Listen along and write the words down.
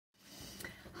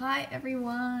Hi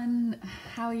everyone,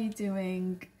 how are you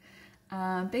doing?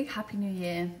 Big happy new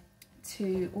year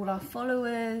to all our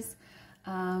followers.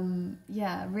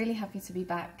 Yeah, really happy to be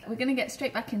back. We're gonna get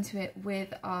straight back into it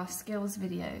with our skills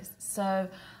videos. So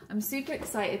I'm super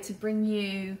excited to bring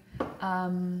you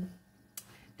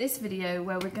this video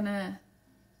where we're gonna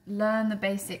learn the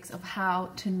basics of how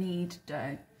to knead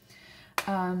dough.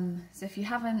 So if you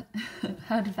haven't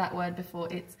heard of that word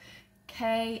before, it's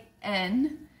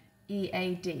K-N-E-A-D,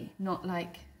 not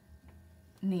like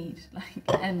need,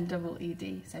 like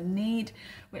N-double-E-D. So knead,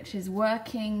 which is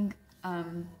working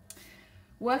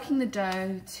the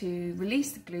dough to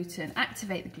release the gluten,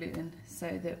 activate the gluten,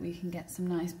 so that we can get some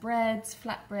nice breads,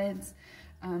 flatbreads,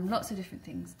 lots of different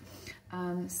things.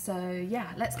 So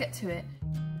yeah, let's get to it.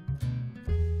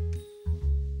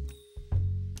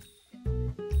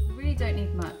 Really don't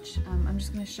need much. I'm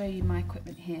just going to show you my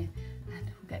equipment here and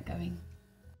we'll get going.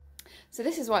 So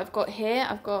this is what I've got here.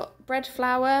 I've got bread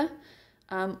flour,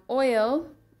 oil,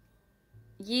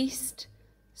 yeast,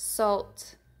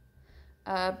 salt,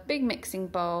 a big mixing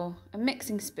bowl, a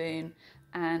mixing spoon,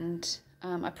 and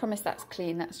I promise that's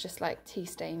clean, that's just like tea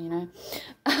stain, you know,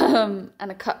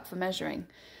 and a cup for measuring.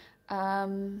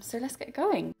 So let's get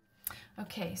going.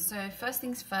 Okay, so first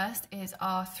things first is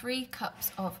our 3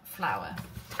 cups of flour.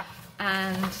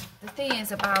 And the thing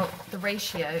is about the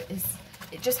ratio is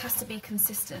it just has to be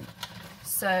consistent.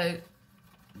 So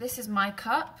this is my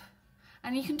cup,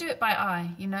 and you can do it by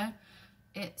eye, you know.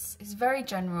 It's very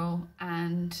general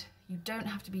and you don't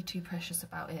have to be too precious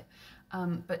about it.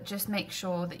 But just make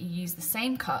sure that you use the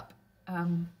same cup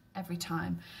every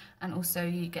time, and also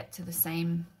you get to the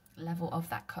same level of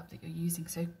that cup that you're using.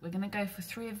 So we're going to go for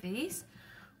 3 of these.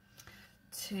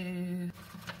 2,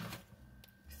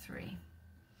 3.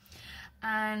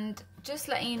 And just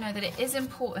letting you know that it is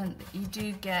important that you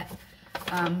do get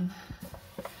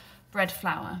bread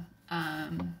flour,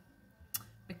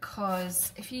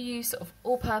 because if you use sort of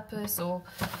all-purpose or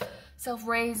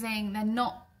self-raising, they're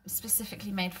not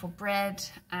specifically made for bread,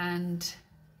 and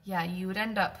yeah, you'd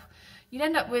end up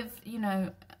with, you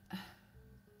know,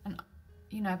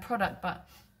 a product, but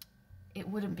it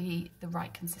wouldn't be the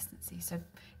right consistency. So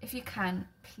if you can,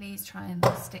 please try and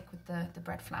stick with the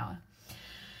bread flour.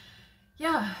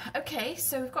 Yeah, okay,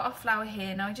 so we've got our flour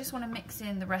here. Now I just want to mix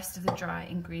in the rest of the dry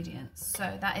ingredients.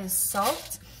 So that is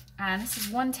salt, and this is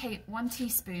one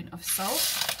teaspoon of salt.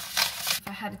 If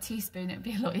I had a teaspoon, it'd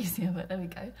be a lot easier, but there we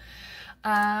go.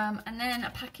 And then a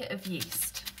packet of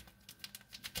yeast.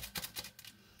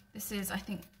 This is, I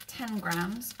think, 10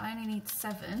 grams. I only need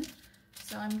 7,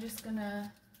 so I'm just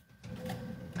gonna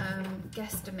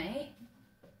guesstimate.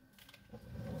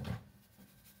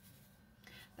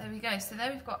 There we go. So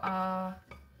there we've got our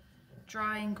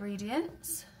dry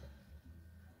ingredients.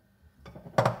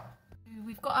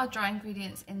 We've got our dry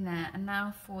ingredients in there, and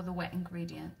now for the wet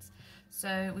ingredients.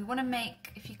 So we want to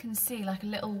make, if you can see, like a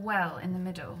little well in the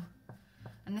middle.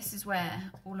 And this is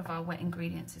where all of our wet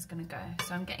ingredients is going to go.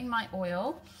 So I'm getting my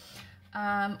oil.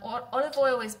 Olive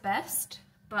oil is best,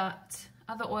 but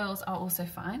other oils are also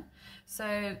fine.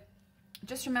 So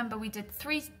just remember, we did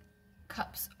 3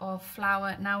 cups of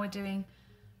flour. Now we're doing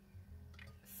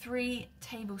 3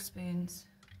 tablespoons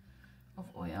of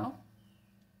oil.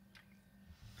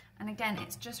 And again,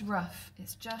 it's just rough.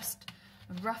 It's just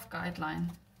a rough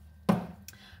guideline.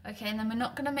 Okay, and then we're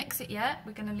not going to mix it yet.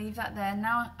 We're going to leave that there.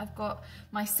 Now I've got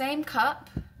my same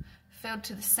cup filled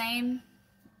to the same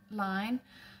line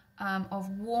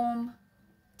of warm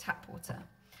tap water.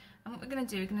 And what we're going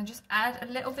to do, we're going to just add a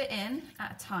little bit in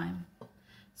at a time.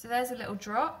 So there's a little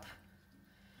drop.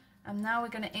 And now we're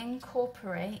going to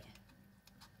incorporate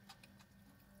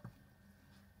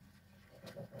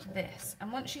this.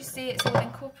 And once you see it's all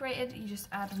incorporated, you just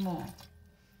add more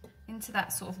into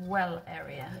that sort of well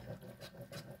area.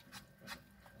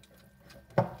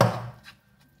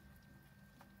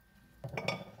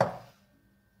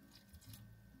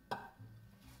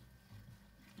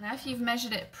 Now if you've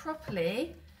measured it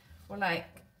properly, or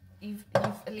like you've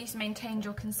at least maintained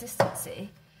your consistency,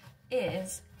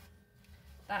 is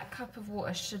that cup of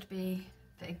water should be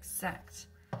the exact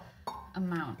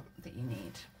amount that you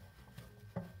need.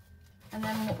 And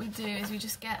then what we do is we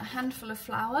just get a handful of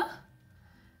flour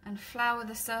and flour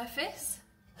the surface.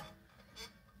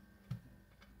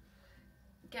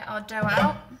 Get our dough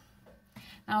out.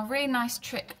 Now a really nice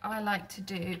trick I like to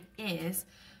do is,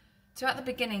 so at the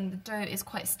beginning the dough is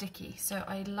quite sticky, so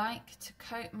I like to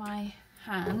coat my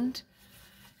hand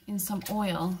in some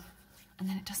oil, and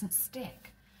then it doesn't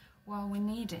stick while we're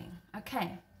kneading.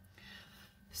 Okay,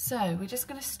 so we're just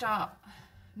going to start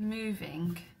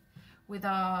moving with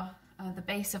our the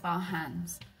base of our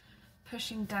hands,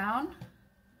 pushing down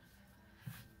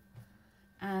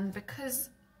And because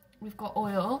we've got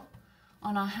oil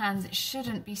on our hands, it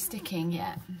shouldn't be sticking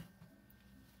yet.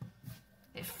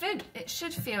 It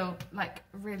should feel like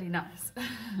really nice.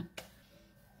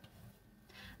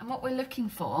 And what we're looking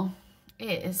for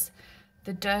is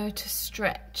the dough to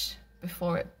stretch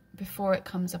before it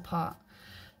comes apart.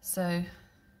 So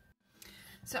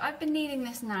I've been kneading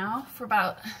this now for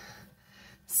about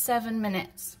 7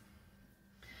 minutes,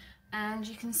 and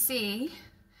you can see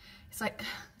it's like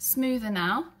smoother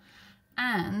now,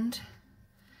 and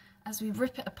as we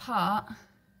rip it apart,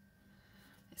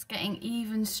 it's getting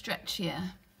even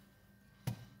stretchier.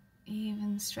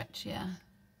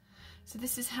 So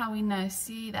this is how we know,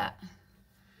 see that?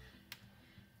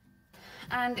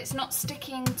 And it's not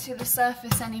sticking to the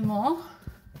surface anymore.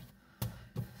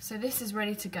 So this is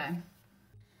ready to go.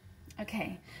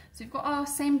 Okay, so we've got our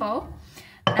same bowl,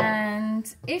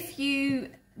 and if you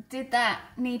did that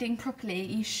kneading properly,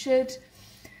 you should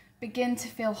begin to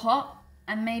feel hot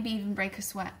and maybe even break a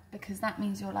sweat, because that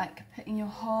means you're like putting your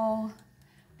whole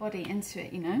body into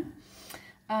it, you know.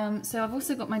 So I've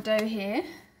also got my dough here,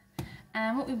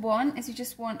 and what we want is we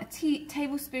just want a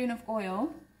tablespoon of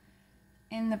oil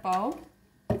in the bowl,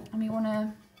 and we want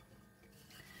to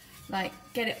like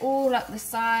get it all up the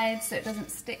sides so it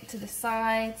doesn't stick to the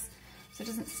sides, so it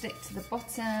doesn't stick to the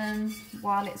bottom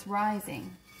while it's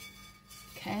rising.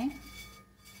 Okay,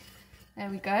 there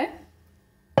we go.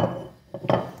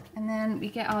 And then we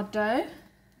get our dough.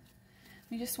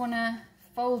 We just want to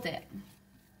fold it,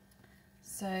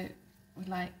 so we're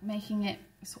like making it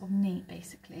sort of neat,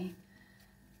 basically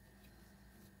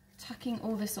tucking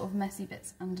all the sort of messy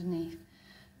bits underneath.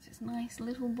 So it's a nice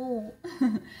little ball.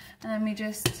 And then we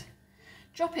just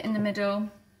drop it in the middle,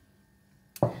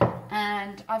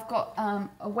 and I've got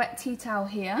a wet tea towel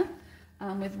here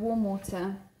with warm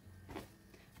water.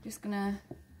 Just gonna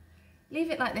leave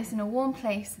it like this in a warm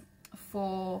place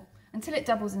until it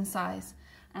doubles in size,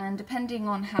 and depending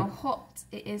on how hot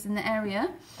it is in the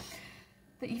area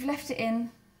that you've left it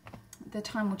in, the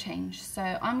time will change.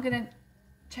 So I'm gonna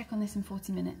check on this in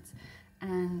 40 minutes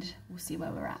and we'll see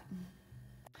where we're at.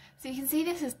 So you can see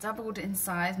this has doubled in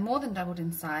size, more than doubled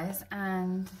in size,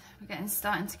 and we're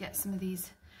starting to get some of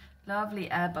these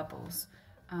lovely air bubbles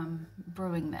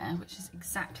brewing there, which is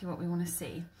exactly what we want to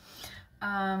see.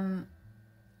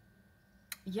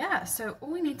 Yeah, so all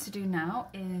we need to do now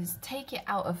is take it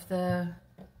out of the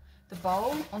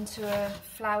bowl onto a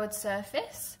floured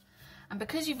surface, and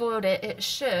because you've oiled it, it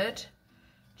should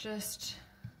just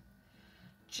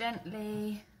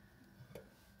gently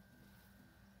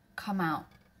come out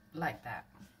like that.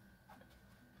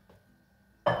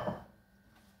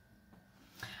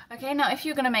 Okay, now if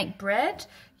you're going to make bread,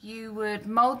 you would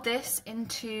mold this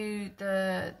into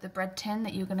the bread tin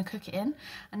that you're going to cook it in,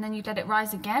 and then you let it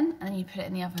rise again, and then you put it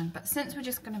in the oven. But since we're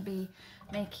just going to be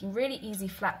making really easy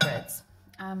flatbreads,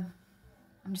 I'm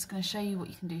just going to show you what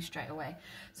you can do straight away.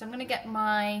 So I'm going to get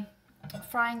my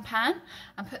frying pan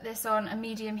and put this on a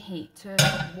medium heat to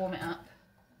warm it up.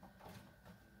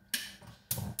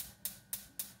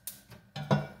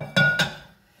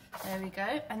 There we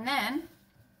go. And then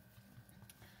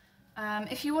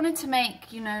if you wanted to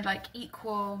make, you know, like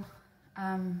equally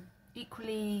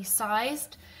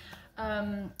sized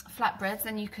flatbreads,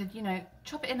 then you could, you know,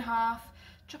 chop it in half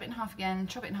again,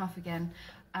 chop it in half again.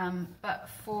 But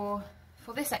for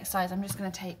this exercise, I'm just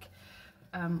going to take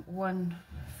one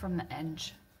from the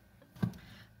edge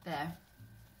there.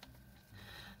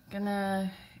 I'm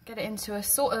gonna get it into a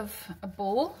sort of a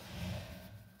ball.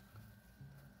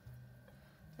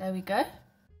 There we go.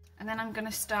 And then I'm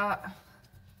gonna start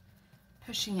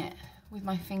pushing it with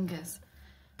my fingers,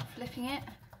 flipping it,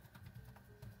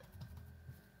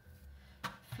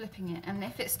 and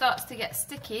if it starts to get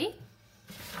sticky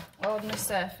on the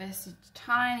surface, a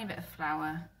tiny bit of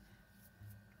flour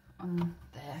on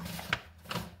there.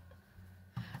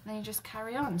 And then you just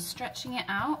carry on stretching it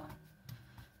out.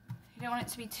 You don't want it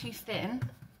to be too thin,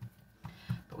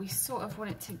 but we sort of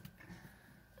want it to.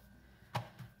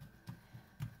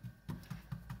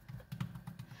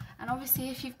 And obviously,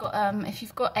 if you've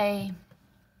got a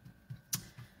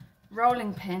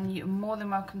rolling pin, you're more than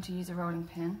welcome to use a rolling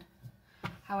pin.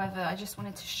 However, I just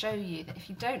wanted to show you that if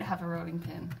you don't have a rolling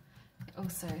pin, it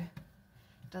also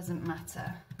doesn't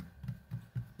matter.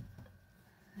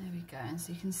 There we go. And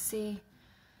so you can see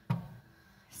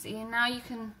now you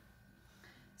can,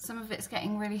 some of it's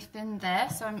getting really thin there,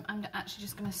 so I'm actually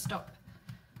just going to stop.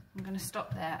 I'm going to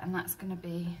stop there, and that's going to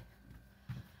be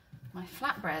my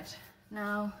flatbread.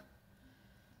 Now,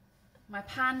 my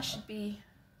pan should be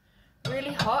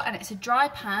really hot, and it's a dry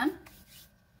pan.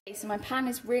 Okay, so my pan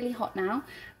is really hot now,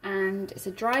 and it's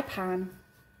a dry pan.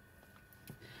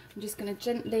 I'm just going to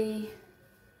gently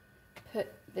put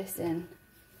this in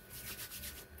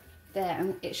there,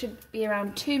 and it should be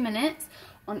around 2 minutes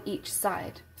on each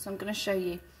side. So I'm going to show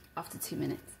you after 2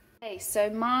 minutes. Okay, so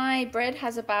my bread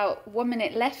has about 1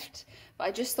 minute left, but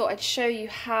I just thought I'd show you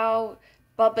how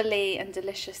bubbly and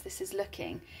delicious this is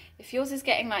looking. If yours is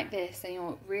getting like this, then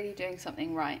you're really doing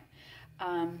something right,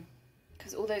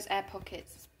 because all those air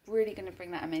pockets is really going to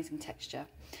bring that amazing texture.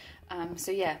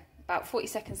 So yeah, about 40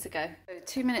 seconds to go. So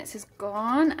 2 minutes is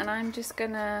gone, and I'm just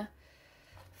gonna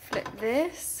flip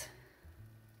this.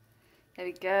 There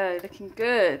we go, looking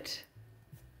good.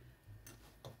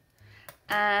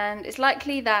 And it's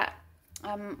likely that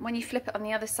when you flip it on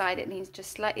the other side, it needs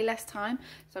just slightly less time.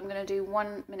 So I'm going to do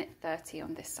 1 minute 30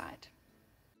 on this side.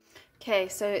 Okay,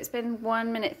 so it's been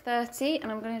 1 minute 30,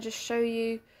 and I'm going to just show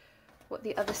you what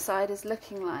the other side is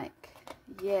looking like.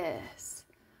 Yes,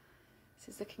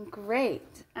 this is looking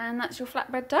great. And that's your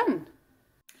flatbread done.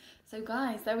 So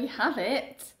guys, there we have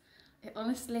it. It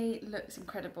honestly looks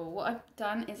incredible. What I've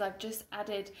done is I've just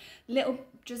added a little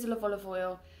drizzle of olive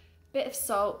oil, bit of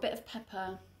salt, bit of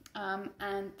pepper,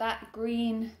 and that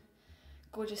green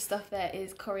gorgeous stuff there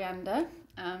is coriander,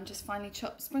 just finely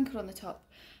chopped, sprinkled on the top.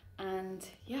 And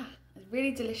yeah, it's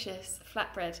really delicious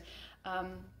flatbread.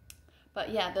 But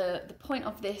yeah, the point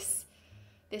of this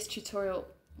tutorial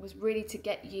was really to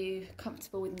get you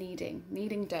comfortable with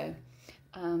kneading dough.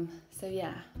 So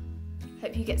yeah,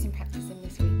 hope you get some practice in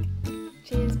this week.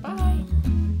 Cheers, bye.